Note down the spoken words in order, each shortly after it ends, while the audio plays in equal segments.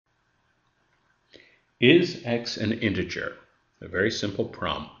Is x an integer? A very simple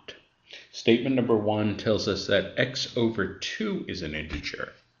prompt. Statement number 1 tells us that x over 2 is an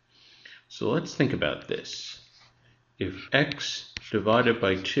integer. So let's think about this. If x divided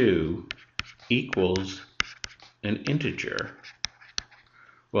by 2 equals an integer,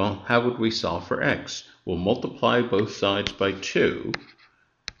 well, how would we solve for x? We'll multiply both sides by 2,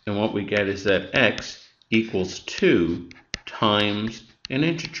 and what we get is that x equals 2 times an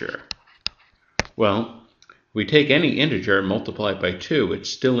integer. Well, if we take any integer and multiply it by 2, it's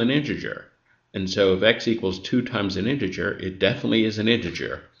still an integer. And so if x equals 2 times an integer, it definitely is an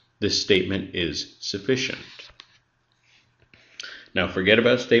integer. This statement is sufficient. Now forget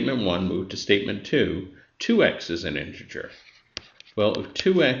about statement 1, move to statement 2. 2x is an integer. Well, if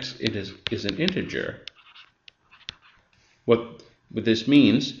 2x is an integer, what this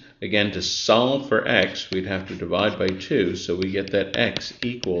means, again, to solve for x, we'd have to divide by 2, so we get that x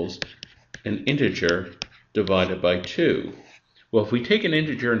equals an integer divided by 2. Well, if we take an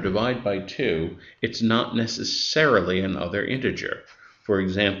integer and divide by 2, it's not necessarily another integer. For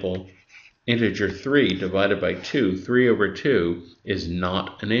example, integer 3 divided by 2, 3 over 2, is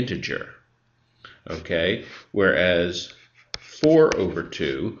not an integer. Okay? Whereas 4 over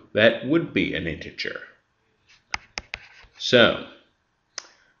 2, that would be an integer. So,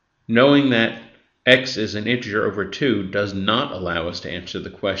 knowing that x is an integer over 2 does not allow us to answer the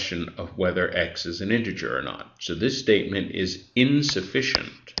question of whether x is an integer or not. So this statement is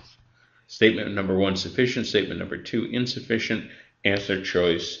insufficient. Statement number 1, sufficient. Statement number 2, insufficient. Answer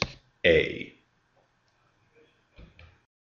choice A.